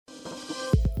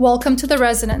Welcome to The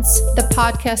Resonance, the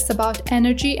podcast about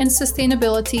energy and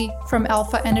sustainability from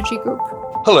Alpha Energy Group.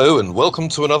 Hello and welcome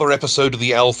to another episode of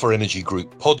the Alpha Energy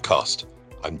Group podcast.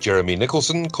 I'm Jeremy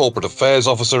Nicholson, Corporate Affairs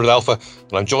Officer at Alpha,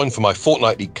 and I'm joined for my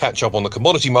fortnightly catch-up on the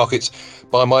commodity markets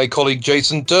by my colleague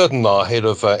Jason Durden, our Head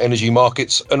of Energy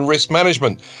Markets and Risk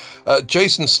Management.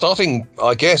 Jason, starting,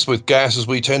 I guess, with gas as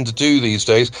we tend to do these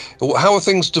days, how have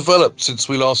things developed since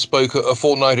we last spoke a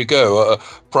fortnight ago?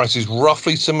 Prices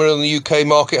roughly similar in the UK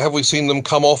market? Have we seen them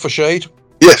come off a shade?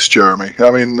 Yes, Jeremy. I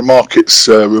mean, the markets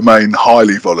remain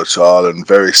highly volatile and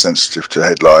very sensitive to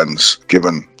headlines,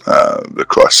 given the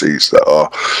crises that are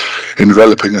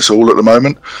enveloping us all at the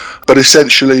moment. But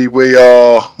essentially, we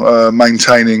are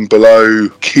maintaining below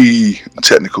key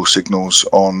technical signals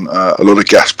on a lot of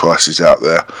gas prices out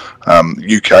there.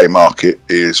 UK market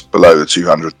is below the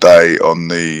 200-day on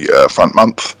the front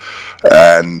month,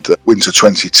 and winter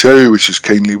 22, which is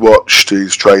keenly watched,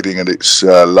 is trading at its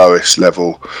lowest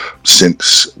level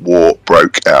since war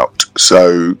broke out.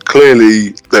 So clearly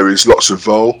there is lots of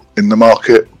vol in the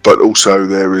market, but also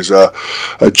there is a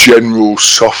general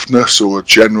softness or a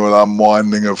general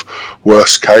unwinding of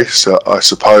worst case, I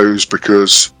suppose,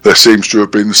 because there seems to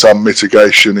have been some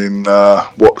mitigation in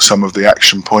what some of the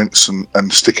action points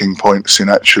and sticking points in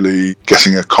actually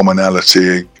getting a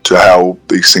commonality to how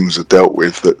these things are dealt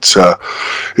with that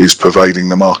is pervading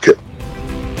the market.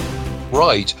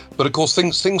 Right, but of course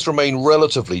things remain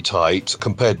relatively tight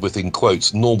compared with, in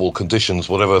quotes, normal conditions,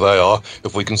 whatever they are,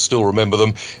 if we can still remember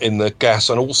them, in the gas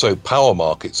and also power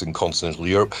markets in continental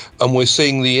Europe. And we're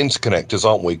seeing the interconnectors,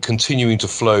 aren't we, continuing to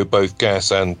flow both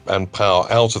gas and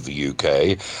power out of the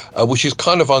UK, which is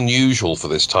kind of unusual for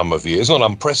this time of year. It's not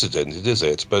unprecedented, is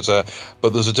it? But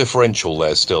there's a differential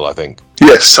there still, I think.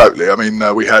 Yes, totally. I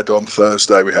mean, we had on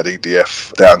Thursday, we had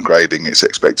EDF downgrading its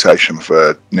expectation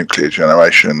for nuclear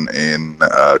generation in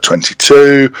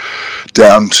 22,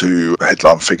 down to a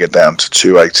headline figure down to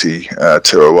 280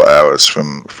 terawatt hours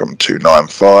from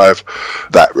 295.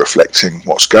 That reflecting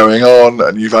what's going on,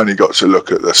 and you've only got to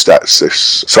look at the stats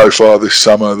so far this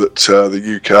summer that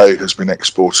the UK has been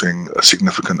exporting a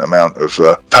significant amount of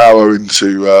power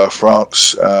into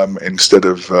France instead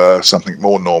of something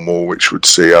more normal, which would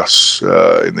see us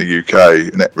in the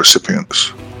UK net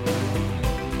recipients.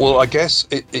 Well, I guess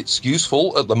it's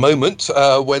useful at the moment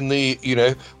when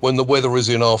the weather is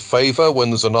in our favour, when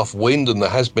there's enough wind, and there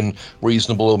has been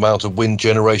reasonable amount of wind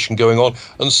generation going on,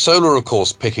 and solar, of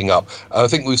course, picking up. I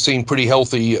think we've seen pretty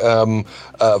healthy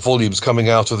volumes coming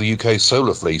out of the UK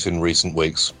solar fleet in recent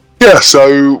weeks. Yeah,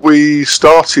 so we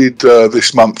started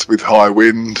this month with high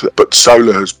wind, but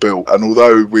solar has built, and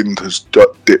although wind has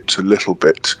dipped a little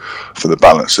bit for the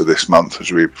balance of this month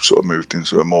as we've sort of moved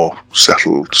into a more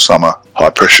settled summer high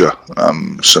pressure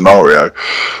scenario,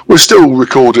 we're still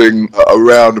recording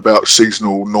around about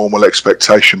seasonal normal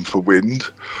expectation for wind,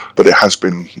 but it has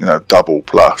been double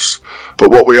plus. But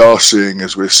what we are seeing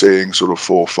is we're seeing sort of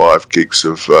 4 or 5 gigs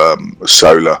of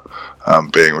solar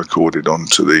being recorded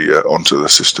onto the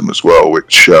system as well,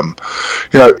 which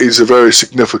is a very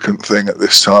significant thing at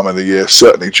this time of the year,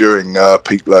 certainly during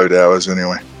peak load hours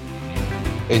anyway.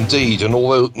 Indeed, and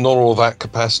although not all of that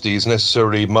capacity is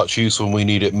necessarily much use when we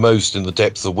need it most in the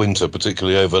depths of winter,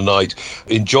 particularly overnight,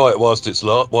 enjoy it whilst it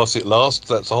lasts.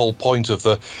 That's the whole point of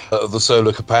the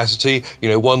solar capacity.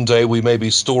 One day we may be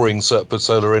storing surplus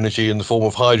solar energy in the form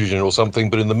of hydrogen or something,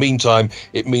 but in the meantime,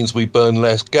 it means we burn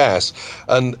less gas.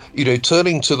 And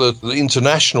turning to the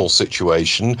international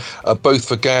situation, both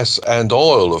for gas and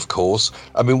oil, of course.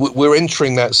 I mean, we're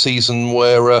entering that season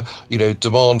where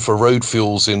demand for road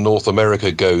fuels in North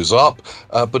America goes up,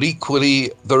 but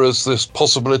equally there is this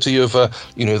possibility of the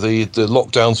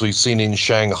lockdowns we've seen in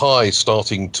Shanghai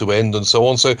starting to end and so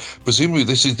on. So presumably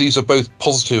these are both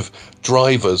positive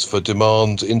drivers for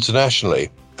demand internationally.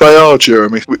 They are,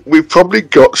 Jeremy. We've probably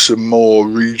got some more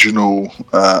regional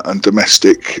and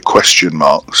domestic question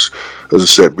marks. As I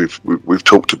said, we've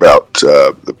talked about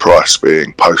the price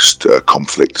being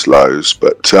post-conflict lows,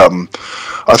 but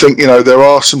I think there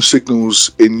are some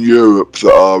signals in Europe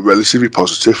that are relatively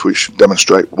positive, which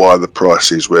demonstrate why the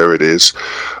price is where it is,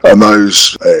 and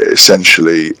those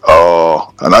essentially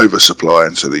are an oversupply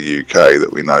into the UK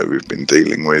that we know we've been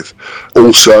dealing with.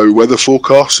 Also, weather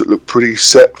forecasts that look pretty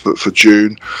set for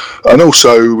June. And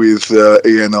also with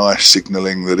ENI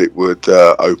signalling that it would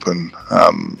open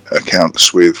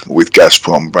accounts with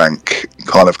Gazprom Bank,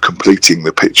 kind of completing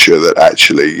the picture that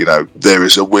actually, there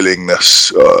is a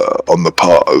willingness on the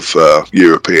part of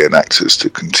European actors to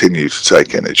continue to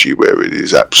take energy where it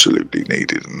is absolutely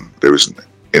needed, and there isn't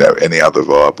any other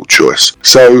viable choice.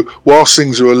 So whilst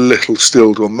things are a little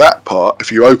stilled on that part,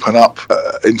 if you open up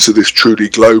into this truly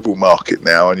global market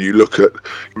now and you look at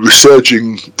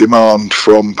resurging demand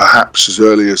from perhaps as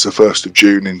early as the 1st of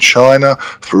June in China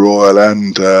for oil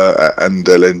and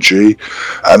LNG,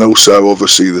 and also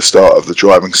obviously the start of the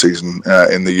driving season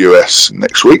in the US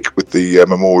next week with the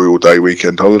Memorial Day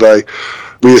weekend holiday,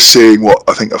 we are seeing what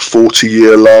I think a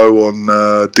 40-year low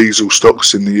on diesel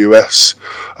stocks in the US.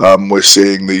 We're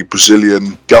seeing the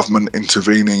Brazilian government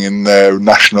intervening in their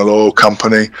national oil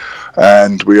company,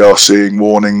 and we are seeing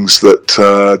warnings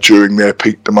that during their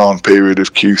peak demand period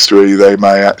of Q3, they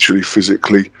may actually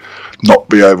physically not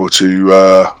be able to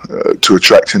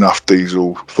attract enough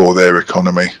diesel for their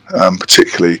economy,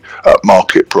 particularly at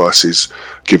market prices,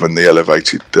 given the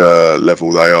elevated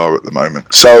level they are at the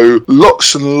moment. So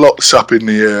lots and lots up in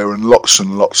the air and lots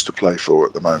to play for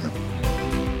at the moment.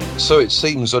 So it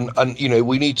seems, and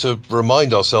we need to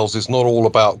remind ourselves it's not all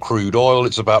about crude oil,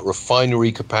 it's about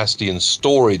refinery capacity and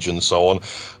storage and so on.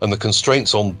 And the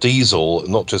constraints on diesel,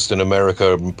 not just in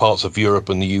America and parts of Europe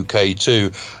and the UK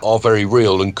too, are very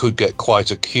real and could get quite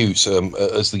acute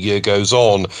as the year goes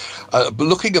on. But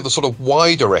looking at the sort of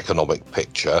wider economic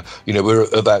picture, we're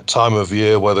at that time of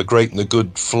year where the great and the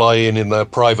good fly in their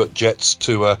private jets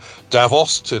to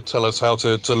Davos to tell us how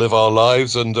to live our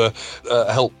lives and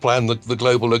help plan the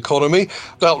global economy.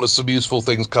 Doubtless some useful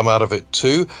things come out of it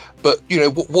too. But,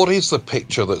 what is the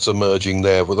picture that's emerging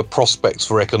there with the prospects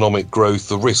for economic growth,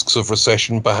 the risks of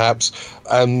recession perhaps,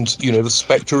 and, the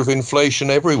spectre of inflation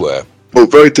everywhere? Well,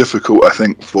 very difficult, I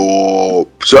think,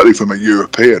 certainly from a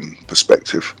European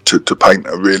perspective, to paint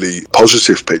a really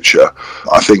positive picture.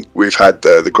 I think we've had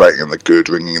the great and the good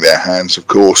wringing their hands, of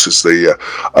course, as the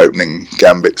opening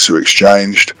gambits are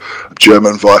exchanged.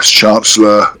 German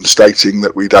Vice-Chancellor stating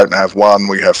that we don't have one,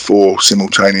 we have 4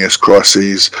 simultaneous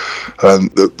crises.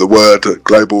 The word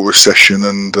global recession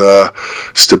and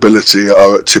stability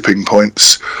are at tipping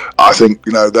points. I think,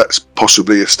 that's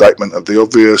possibly a statement of the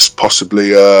obvious,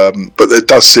 possibly... but there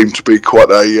does seem to be quite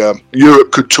a...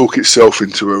 Europe could talk itself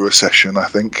into a recession, I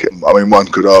think. I mean, one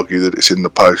could argue that it's in the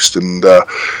post, and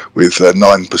with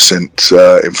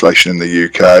 9% inflation in the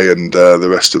UK and the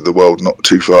rest of the world not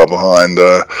too far behind,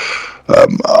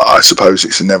 I suppose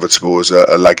it's inevitable as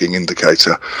a lagging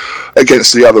indicator.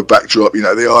 Against the other backdrop, the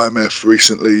IMF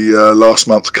recently, last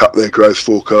month, cut their growth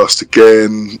forecast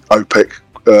again. OPEC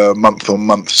month on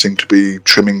month seem to be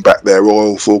trimming back their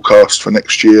oil forecast for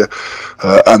next year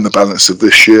and the balance of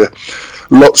this year.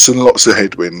 Lots and lots of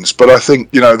headwinds, but I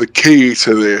think the key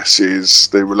to this is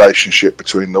the relationship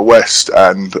between the West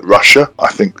and Russia.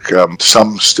 I think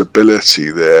some stability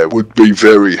there would be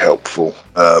very helpful.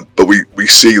 But we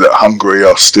see that Hungary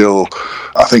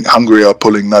are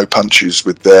pulling no punches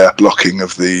with their blocking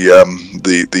of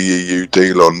the EU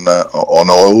deal on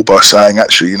oil by saying,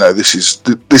 actually,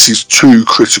 this is too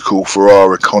critical for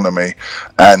our economy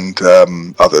and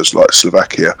others like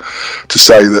Slovakia, to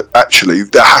say that actually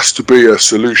there has to be a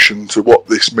solution to what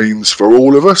this means for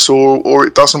all of us, or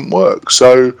it doesn't work.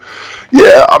 So,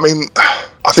 yeah, I mean,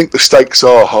 I think the stakes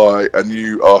are high, and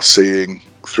you are seeing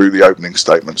through the opening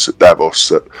statements at Davos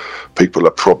that people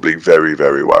are probably very,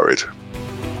 very worried.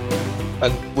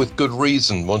 And with good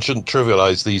reason. One shouldn't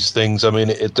trivialize these things. I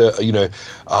mean,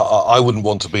 I wouldn't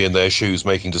want to be in their shoes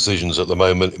making decisions at the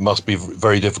moment. It must be a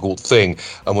very difficult thing.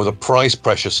 And with the price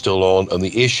pressure still on and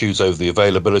the issues over the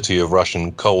availability of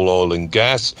Russian coal, oil and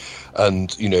gas,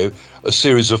 and, a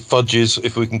series of fudges,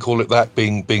 if we can call it that,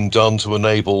 being done to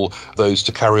enable those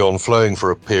to carry on flowing for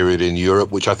a period in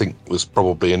Europe, which I think was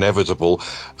probably inevitable.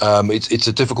 It's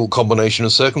a difficult combination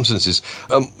of circumstances.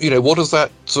 What does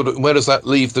that where does that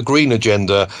leave the green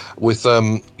agenda with,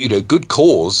 good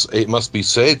cause, it must be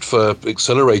said, for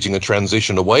accelerating a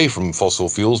transition away from fossil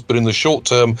fuels. But in the short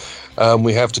term,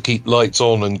 we have to keep lights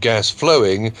on and gas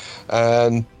flowing.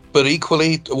 But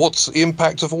equally, what's the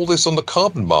impact of all this on the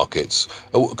carbon markets?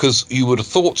 Because you would have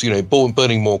thought,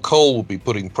 burning more coal would be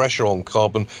putting pressure on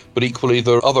carbon, but equally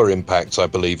there are other impacts, I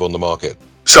believe, on the market.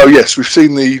 So yes, we've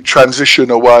seen the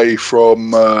transition away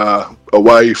from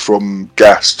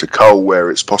gas to coal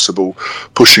where it's possible,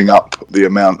 pushing up the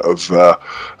amount of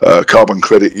carbon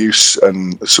credit use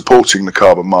and supporting the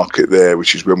carbon market there,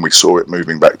 which is when we saw it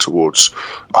moving back towards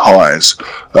highs.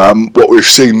 What we've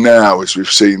seen now is we've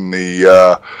seen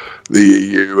the the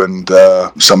EU and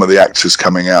some of the actors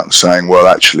coming out and saying, well,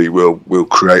 actually, we'll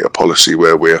create a policy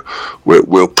where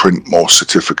we'll print more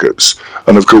certificates.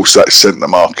 And of course, that sent the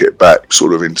market back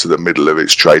sort of into the middle of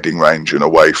its trading range and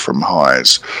away from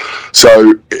highs.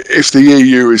 So if the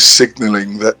EU is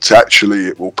signalling that actually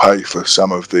it will pay for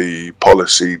some of the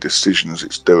policy decisions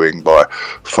it's doing by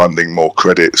funding more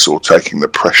credits or taking the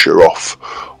pressure off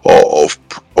or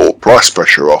price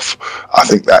pressure off, I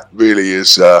think that really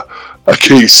is a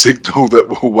key signal that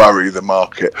will worry the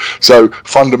market. So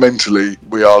fundamentally,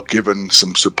 we are given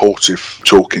some supportive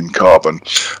talk in carbon.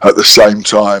 At the same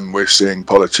time, we're seeing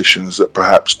politicians that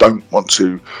perhaps don't want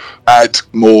to add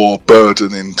more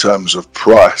burden in terms of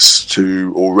price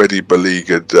to already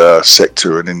beleaguered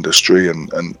sector and industry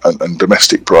and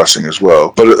domestic pricing as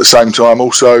well. But at the same time,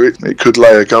 also, it could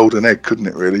lay a golden egg, couldn't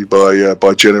it, really,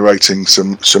 by generating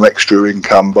some extra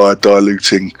income by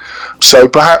diluting. So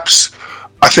perhaps,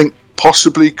 I think,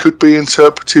 possibly could be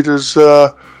interpreted as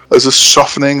a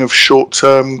softening of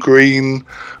short-term green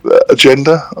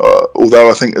agenda. Although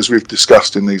I think, as we've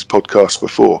discussed in these podcasts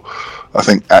before, I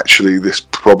think actually this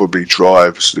probably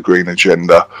drives the green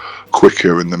agenda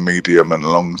quicker in the medium and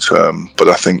long term. But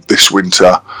I think this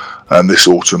winter and this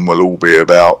autumn will all be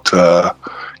about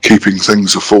keeping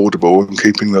things affordable and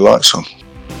keeping the lights on.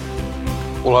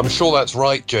 Well, I'm sure that's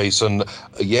right, Jason.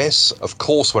 Yes, of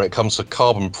course, when it comes to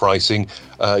carbon pricing,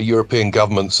 European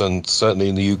governments and certainly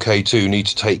in the UK too need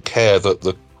to take care that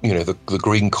the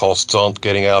green costs aren't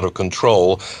getting out of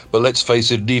control. But let's face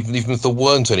it, even if there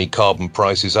weren't any carbon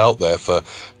prices out there for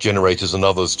generators and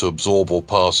others to absorb or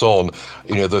pass on,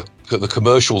 the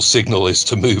commercial signal is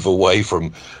to move away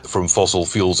from fossil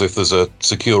fuels if there's a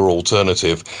secure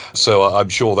alternative. So I'm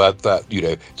sure that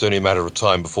it's only a matter of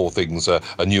time before things a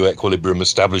new equilibrium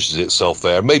establishes itself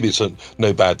there. Maybe it's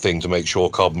no bad thing to make sure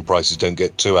carbon prices don't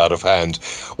get too out of hand.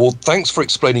 Well, thanks for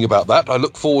explaining about that. I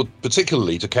look forward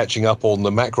particularly to catching up on the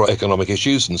macroeconomic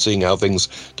issues and seeing how things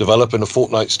develop in a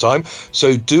fortnight's time.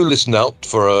 So do listen out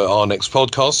for our next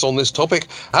podcast on this topic.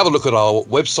 Have a look at our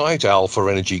website,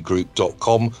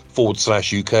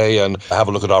 alphaenergygroup.com/UK, and have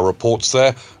a look at our reports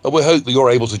there. And we hope that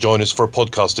you're able to join us for a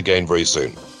podcast again very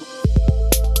soon.